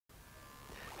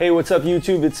Hey, what's up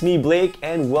YouTube? It's me, Blake,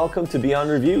 and welcome to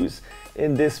Beyond Reviews.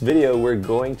 In this video, we're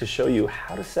going to show you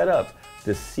how to set up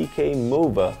the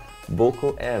CKMOVA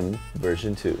Vocal M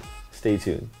version 2. Stay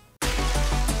tuned.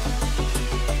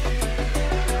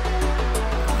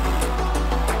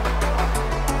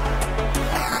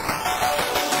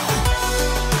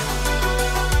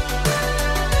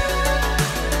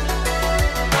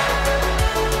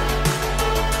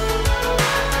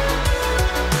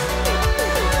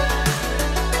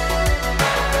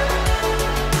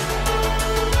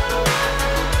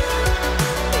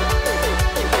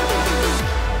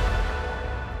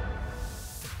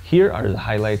 Here are the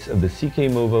highlights of the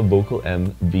CKMOVA Vocal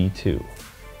M V2.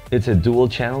 It's a dual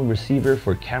channel receiver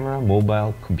for camera,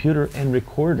 mobile, computer, and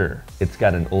recorder. It's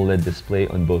got an OLED display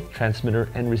on both transmitter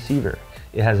and receiver.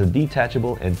 It has a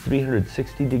detachable and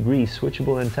 360-degree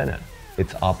switchable antenna.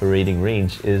 Its operating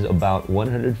range is about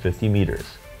 150 meters,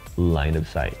 line of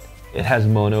sight. It has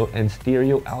mono and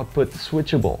stereo output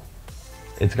switchable.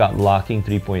 It's got locking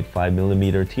 3.5mm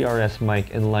TRS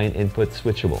mic and line input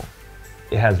switchable.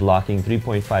 It has locking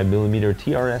 3.5mm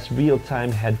TRS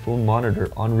real-time headphone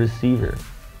monitor on receiver,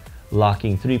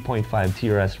 locking 3.5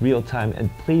 TRS real-time and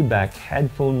playback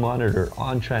headphone monitor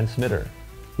on transmitter,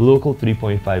 local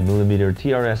 3.5mm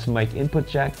TRS mic input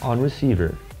jack on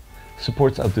receiver,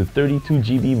 supports up to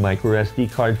 32GB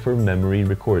microSD card for memory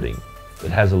recording.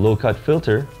 It has a low-cut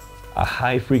filter, a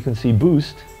high-frequency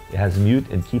boost. It has mute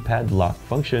and keypad lock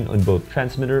function on both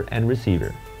transmitter and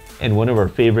receiver. And one of our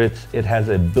favorites, it has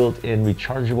a built-in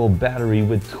rechargeable battery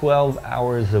with 12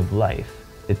 hours of life.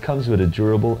 It comes with a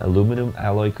durable aluminum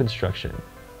alloy construction.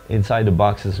 Inside the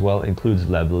box as well includes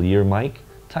lavalier mic,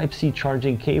 Type-C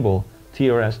charging cable,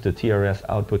 TRS to TRS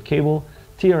output cable,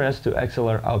 TRS to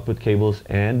XLR output cables,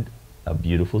 and a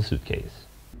beautiful suitcase.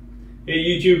 Hey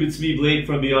YouTube, it's me Blake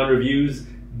from Beyond Reviews.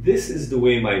 This is the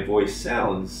way my voice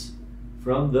sounds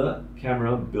from the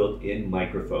camera built-in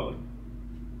microphone.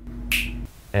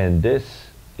 And this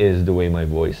is the way my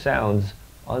voice sounds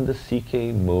on the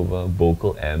CKMOVA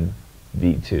Vocal M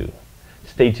V2.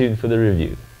 Stay tuned for the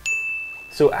review.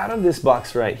 So out of this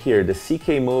box right here, the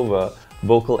CKMOVA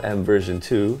Vocal M version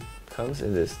 2 comes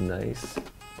in this nice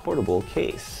portable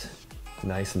case.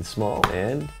 Nice and small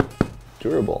and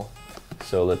durable.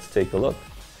 So let's take a look.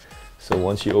 So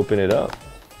once you open it up,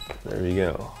 there we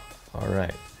go. All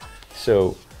right.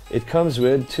 So it comes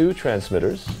with two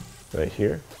transmitters right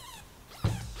here.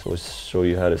 So we'll show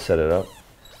you how to set it up.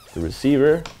 The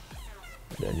receiver,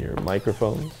 then your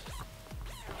microphones,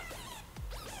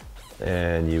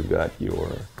 and you've got your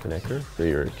connector for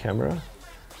your camera.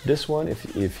 This one,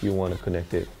 if you want to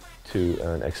connect it to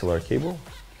an XLR cable,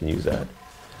 you can use that.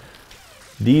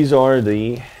 These are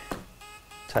the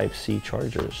Type-C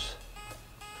chargers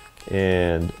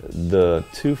and the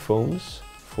two phones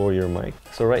for your mic.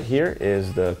 So right here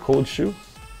is the cold shoe,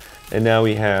 and now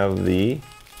we have the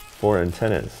 4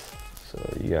 antennas. So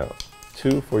you got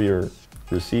 2 for your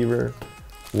receiver,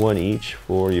 1 each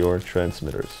for your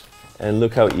transmitters. And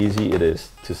look how easy it is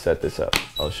to set this up.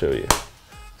 I'll show you.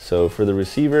 So for the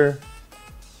receiver,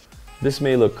 this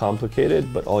may look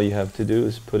complicated, but all you have to do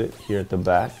is put it here at the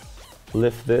back,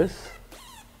 lift this,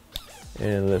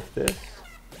 and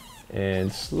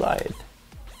slide.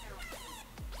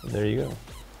 And there you go.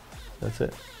 That's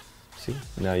it. See,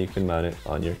 now you can mount it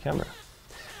on your camera.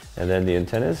 And then the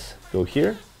antennas go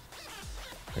here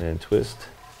and twist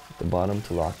at the bottom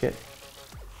to lock it.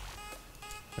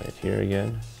 Right here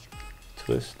again,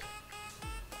 twist.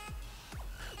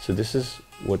 So this is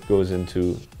what goes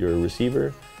into your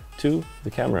receiver to the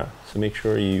camera. So make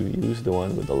sure you use the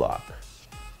one with the lock.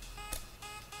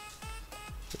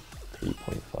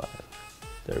 3.5,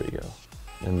 there we go.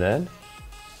 And then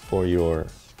for your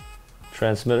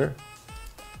transmitter,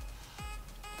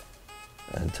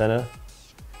 antenna,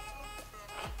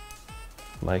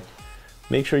 mic,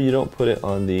 make sure you don't put it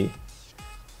on the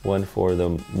one for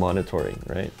the monitoring,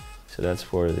 right? So that's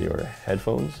for your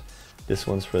headphones. This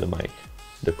one's for the mic,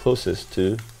 the closest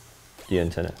to the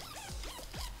antenna.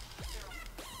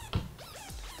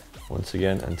 Once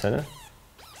again, antenna.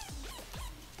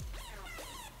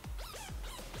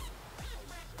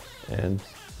 And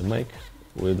the mic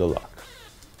with the lock.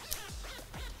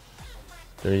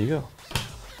 There you go.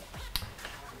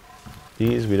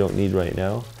 These we don't need right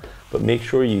now, but make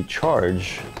sure you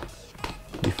charge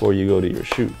before you go to your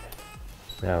shoot.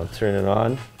 Now turn it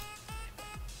on,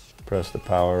 press the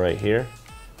power right here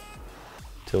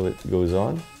till it goes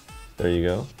on. There you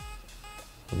go.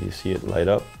 And you see it light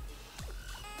up.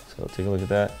 So take a look at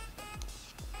that.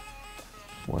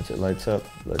 Once it lights up,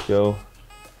 let go.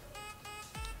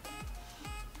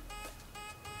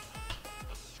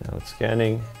 Now it's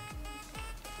scanning.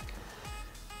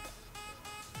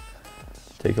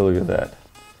 Take a look at that.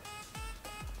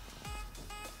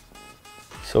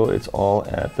 So it's all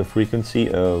at the frequency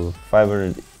of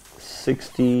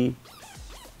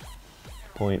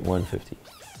 560.150.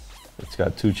 It's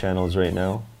got two channels right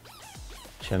now,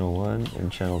 channel 1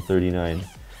 and channel 39,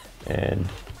 and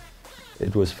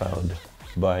it was found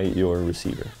by your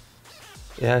receiver.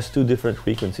 It has two different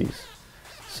frequencies.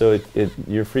 So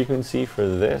your frequency for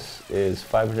this is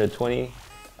 520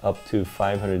 up to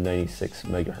 596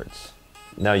 megahertz.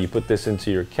 Now you put this into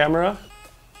your camera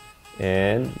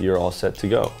and you're all set to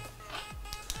go.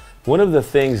 One of the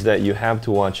things that you have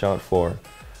to watch out for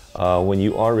when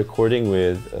you are recording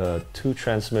with two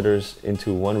transmitters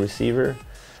into one receiver,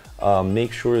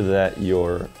 make sure that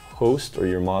your host or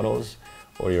your models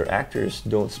or your actors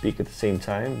don't speak at the same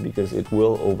time, because it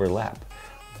will overlap.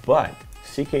 But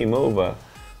CKMOVA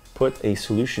put a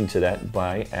solution to that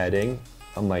by adding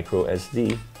a micro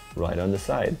SD right on the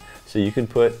side. So you can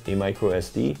put a micro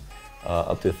SD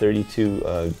up to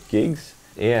 32 gigs,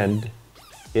 and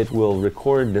it will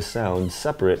record the sound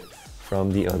separate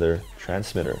from the other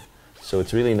transmitter. So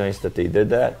it's really nice that they did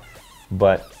that.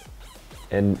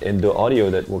 And the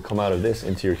audio that will come out of this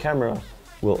into your camera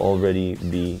will already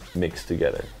be mixed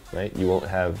together, right? You won't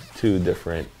have two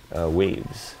different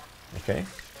waves, okay?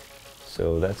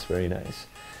 So that's very nice.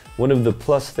 One of the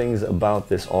plus things about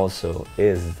this also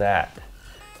is that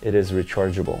it is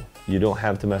rechargeable. You don't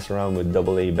have to mess around with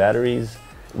AA batteries.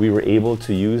 We were able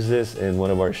to use this in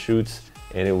one of our shoots,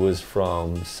 and it was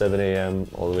from 7 a.m.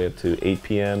 all the way up to 8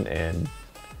 p.m. and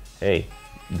hey,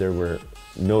 there were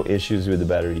no issues with the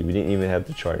battery. We didn't even have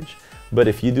to charge. But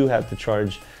if you do have to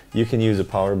charge, you can use a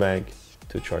power bank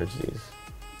to charge these.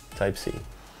 Type C,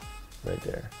 right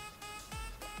there.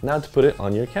 Now to put it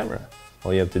on your camera,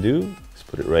 all you have to do is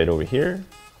put it right over here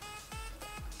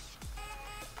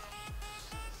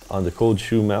on the cold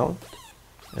shoe mount,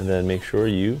 and then make sure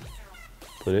you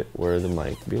put it where the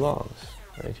mic belongs,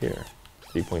 right here.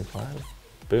 3.5,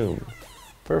 boom,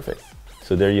 perfect.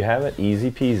 So there you have it,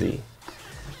 easy peasy.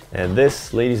 And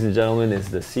this, ladies and gentlemen,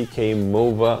 is the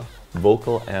CKMOVA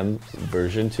Vocal M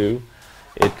version 2.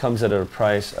 It comes at a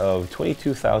price of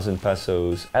 22,000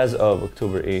 pesos as of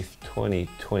October 8th,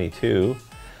 2022.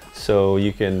 So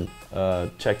you can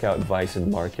check out Vizen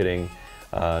Marketing.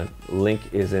 Link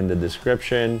is in the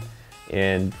description.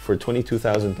 And for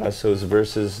 22,000 pesos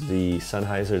versus the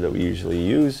Sennheiser that we usually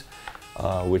use,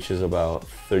 which is about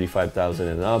 35,000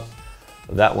 and up,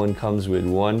 that one comes with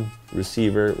one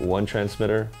receiver, one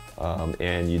transmitter,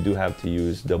 and you do have to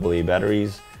use AA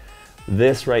batteries.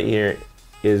 This right here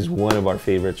is one of our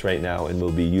favorites right now, and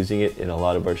we'll be using it in a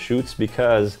lot of our shoots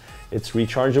because it's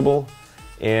rechargeable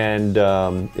and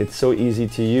it's so easy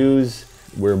to use.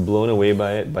 We're blown away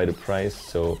by it, by the price.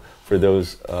 So for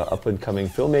those up and coming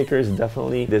filmmakers,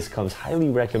 definitely this comes highly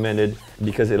recommended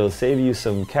because it'll save you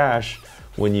some cash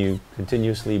when you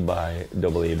continuously buy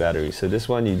AA batteries. So this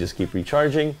one you just keep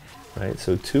recharging, right?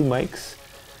 So two mics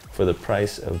for the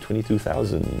price of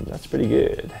 22,000. That's pretty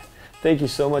good. Thank you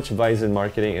so much, Vizen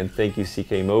Marketing, and thank you,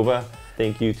 CKMOVA.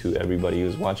 Thank you to everybody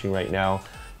who's watching right now.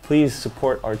 Please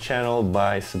support our channel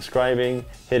by subscribing,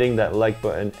 hitting that like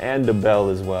button and the bell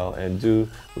as well, and do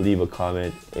leave a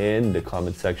comment in the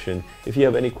comment section if you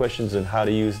have any questions on how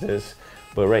to use this.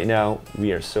 But right now,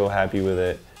 we are so happy with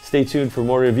it. Stay tuned for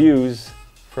more reviews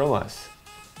from us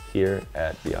here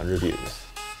at Beyond Reviews.